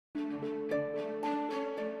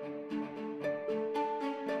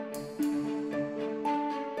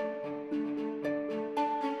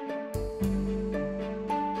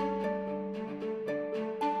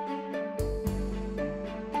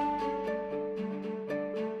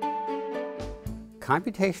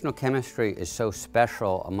Computational chemistry is so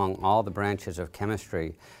special among all the branches of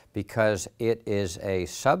chemistry because it is a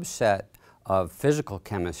subset of physical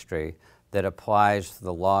chemistry that applies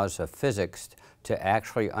the laws of physics to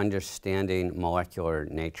actually understanding molecular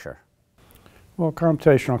nature. Well,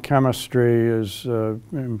 computational chemistry is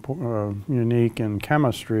unique in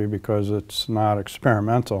chemistry because it's not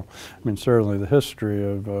experimental. I mean, certainly the history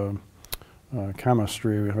of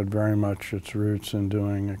chemistry had very much its roots in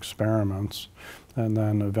doing experiments, and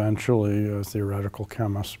then eventually theoretical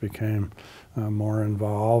chemists became more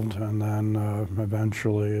involved, and then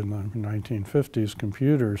eventually in the 1950s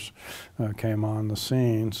computers came on the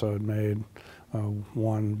scene, so it made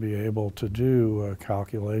one be able to do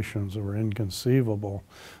calculations that were inconceivable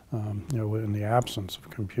in the absence of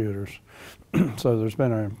computers. So there's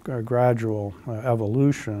been a gradual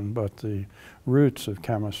evolution, but the roots of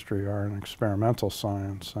chemistry are an experimental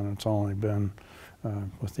science, and it's only been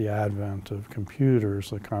with the advent of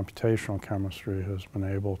computers that computational chemistry has been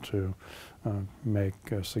able to make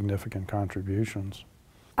significant contributions.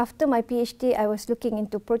 After my PhD, I was looking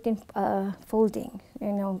into protein folding.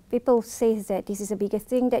 You know, people say that this is the biggest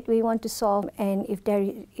thing that we want to solve, and if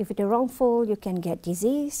the wrong fold, you can get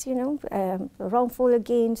disease. You know, wrong fold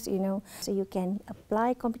against. You know, so you can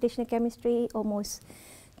apply computational chemistry almost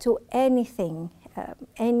to anything,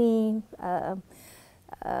 any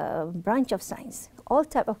branch of science, all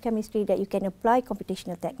type of chemistry that you can apply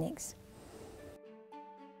computational techniques.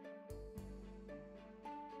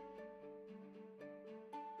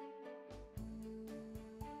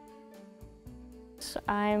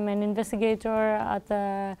 I'm an investigator at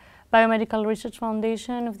the Biomedical Research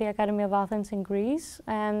Foundation of the Academy of Athens in Greece,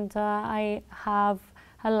 and I have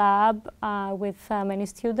a lab with many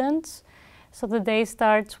students. So the day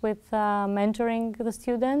starts with mentoring the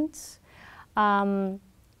students.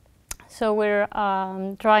 So we're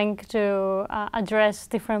trying to address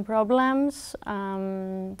different problems,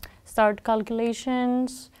 start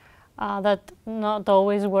calculations, that not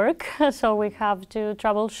always work, so we have to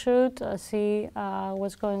troubleshoot, see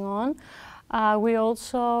what's going on. We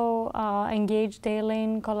also engage daily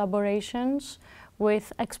in collaborations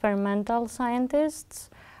with experimental scientists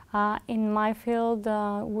in my field,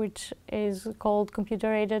 which is called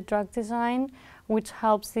computer-aided drug design, which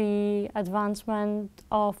helps the advancement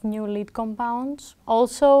of new lead compounds.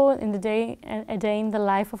 Also, in a day in the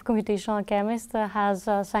life of computational chemist has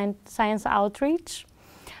science outreach.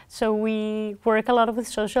 So we work a lot with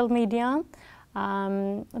social media,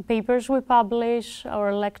 papers we publish,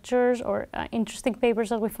 or lectures, or interesting papers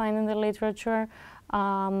that we find in the literature.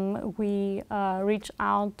 We reach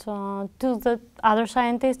out to the other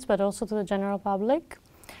scientists, but also to the general public.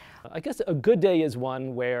 I guess a good day is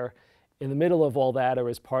one where in the middle of all that, or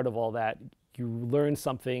as part of all that, you learn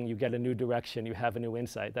something, you get a new direction, you have a new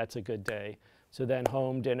insight. That's a good day. So then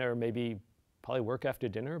home, dinner, maybe probably work after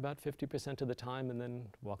dinner about 50% of the time, and then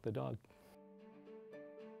walk the dog.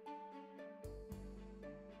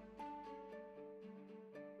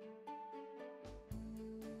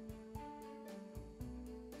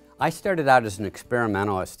 I started out as an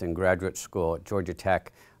experimentalist in graduate school at Georgia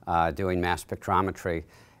Tech doing mass spectrometry,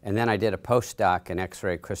 and then I did a postdoc in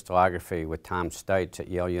X-ray crystallography with Tom Stites at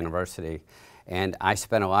Yale University. And I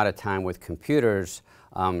spent a lot of time with computers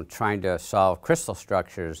trying to solve crystal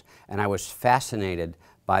structures, and I was fascinated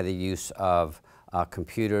by the use of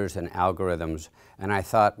computers and algorithms. And I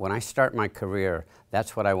thought, when I start my career,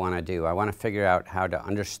 that's what I want to do. I want to figure out how to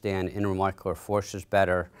understand intermolecular forces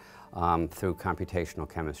better through computational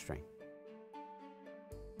chemistry.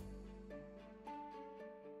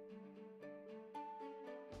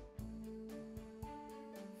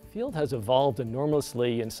 The field has evolved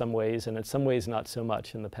enormously in some ways, and in some ways not so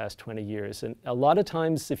much in the past 20 years. And a lot of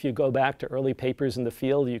times, if you go back to early papers in the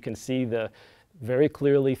field, you can see very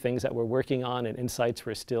clearly things that we're working on and insights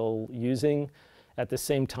we're still using. At the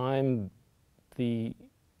same time, the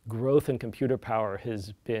growth in computer power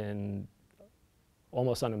has been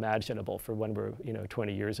almost unimaginable for when we're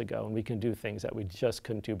 20 years ago, and we can do things that we just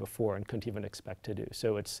couldn't do before and couldn't even expect to do.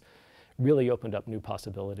 So it's really opened up new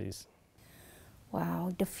possibilities.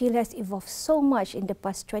 Wow, the field has evolved so much in the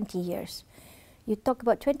past 20 years. You talk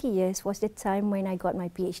about 20 years was the time when I got my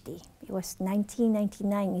PhD. It was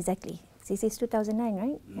 1999 exactly. This is 2009,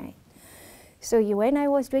 right? Right. So when I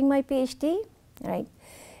was doing my PhD, right,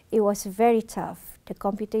 it was very tough. The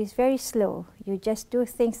computer is very slow. You just do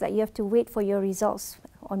things that you have to wait for your results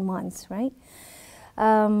on months, right?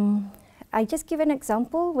 I just give an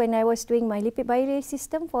example. When I was doing my lipid bilayer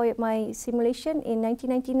system for my simulation in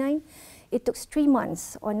 1999, it took 3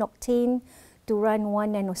 months on Octane to run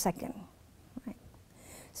 1 nanosecond. Right?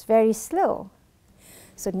 It's very slow.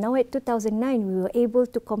 So now at 2009, we were able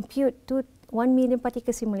to compute 1 million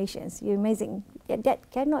particle simulations. You're amazing.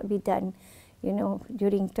 That cannot be done, you know,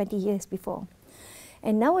 during 20 years before.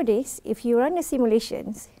 And nowadays, if you run the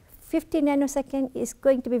simulations, 50 nanoseconds is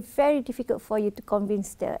going to be very difficult for you to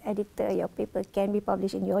convince the editor your paper can be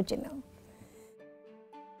published in your journal.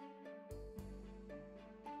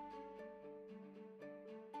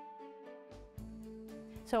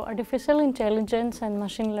 So artificial intelligence and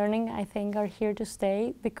machine learning, I think, are here to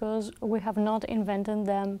stay because we have not invented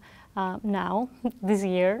them now, this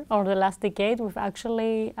year, or the last decade. We've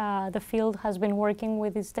actually, the field has been working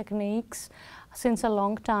with these techniques since a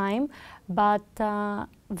long time, but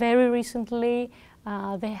very recently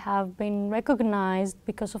they have been recognized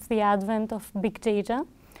because of the advent of big data.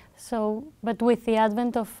 So, but with the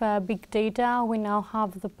advent of big data, we now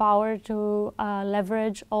have the power to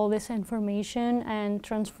leverage all this information and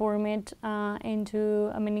transform it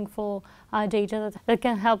into a meaningful data that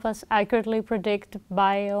can help us accurately predict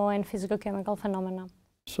bio and physicochemical phenomena.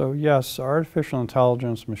 So yes, artificial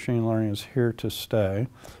intelligence, machine learning is here to stay,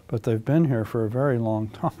 but they've been here for a very long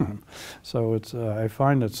time. So it's, I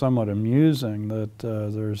find it somewhat amusing that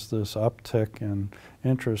there's this uptick in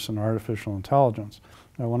interest in artificial intelligence.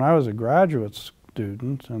 Now, when I was a graduate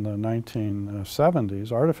student in the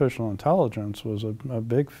 1970s, artificial intelligence was a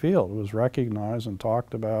big field. It was recognized and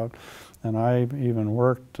talked about, and I even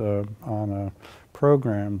worked on a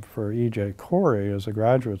program for E.J. Corey as a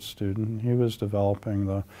graduate student. He was developing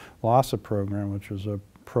the LOSSA program, which is a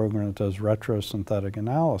program that does retrosynthetic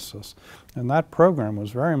analysis. And that program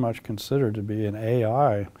was very much considered to be an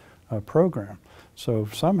AI program. So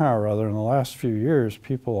somehow or other in the last few years,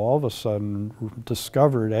 people all of a sudden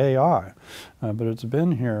discovered AI. But it's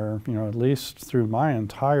been here, you know, at least through my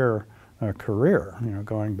entire career, you know,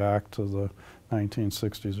 going back to the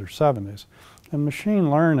 1960s or 70s. And machine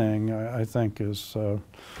learning, I think, is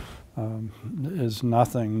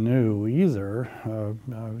nothing new either.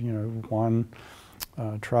 You know, one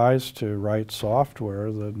tries to write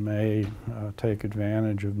software that may take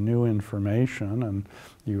advantage of new information, and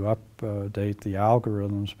you update the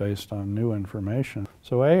algorithms based on new information.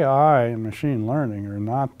 So AI and machine learning are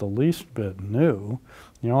not the least bit new.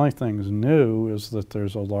 The only thing new is that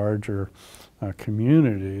there's a larger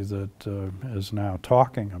community that is now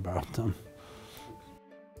talking about them.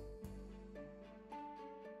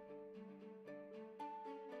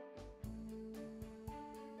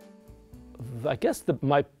 I guess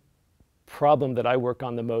my problem that I work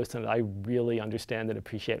on the most and I really understand and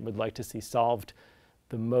appreciate and would like to see solved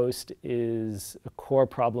the most is a core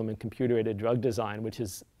problem in computer-aided drug design, which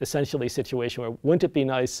is essentially a situation where wouldn't it be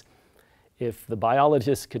nice if the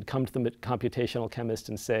biologist could come to the computational chemist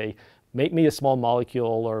and say, make me a small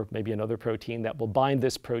molecule or maybe another protein that will bind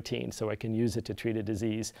this protein so I can use it to treat a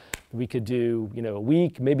disease. We could do, you know, a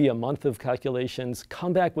week, maybe a month of calculations,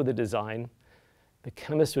 come back with a design, the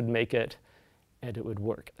chemist would make it, and it would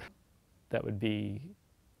work. That would be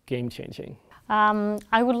game-changing.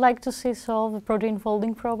 I would like to see solve the protein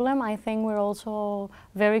folding problem. I think we're also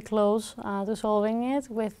very close to solving it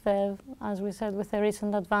with, as we said, with the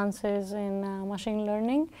recent advances in machine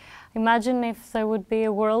learning. Imagine if there would be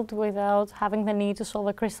a world without having the need to solve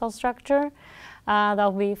a crystal structure.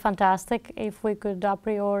 That would be fantastic if we could a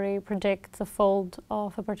priori predict the fold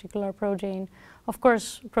of a particular protein. Of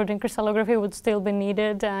course, protein crystallography would still be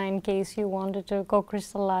needed in case you wanted to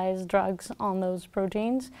co-crystallize drugs on those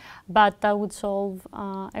proteins, but that would solve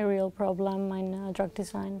a real problem in drug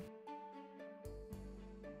design.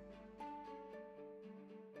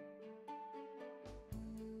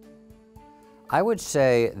 I would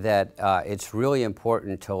say that it's really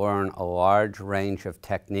important to learn a large range of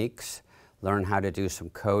techniques, learn how to do some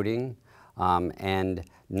coding, and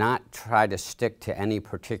not try to stick to any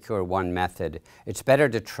particular one method. It's better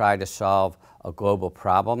to try to solve a global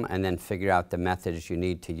problem and then figure out the methods you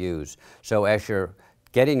need to use. So as you're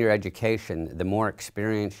getting your education, the more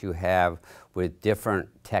experience you have with different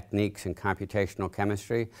techniques in computational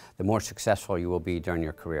chemistry, the more successful you will be during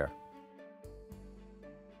your career.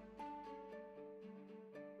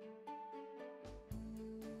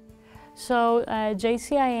 So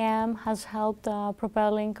JCIM has helped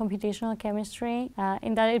propelling computational chemistry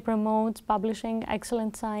in that it promotes publishing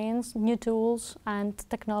excellent science, new tools and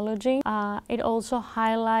technology. It also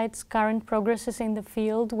highlights current progresses in the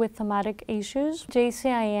field with thematic issues.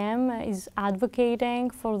 JCIM is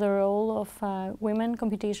advocating for the role of women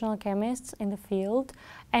computational chemists in the field,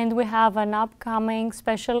 and we have an upcoming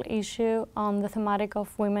special issue on the thematic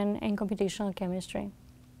of women in computational chemistry.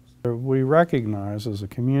 We recognize as a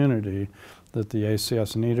community that the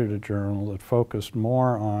ACS needed a journal that focused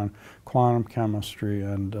more on quantum chemistry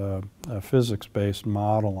and physics-based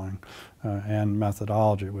modeling and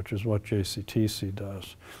methodology, which is what JCTC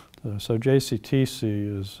does. So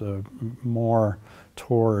JCTC is more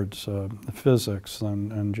towards physics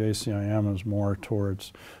and JCIM is more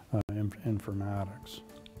towards informatics.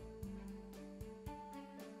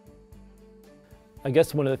 I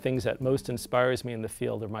guess one of the things that most inspires me in the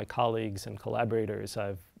field are my colleagues and collaborators.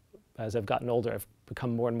 As I've gotten older, I've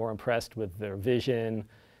become more and more impressed with their vision,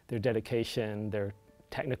 their dedication, their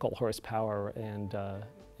technical horsepower,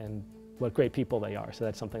 and what great people they are. So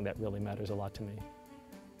that's something that really matters a lot to me.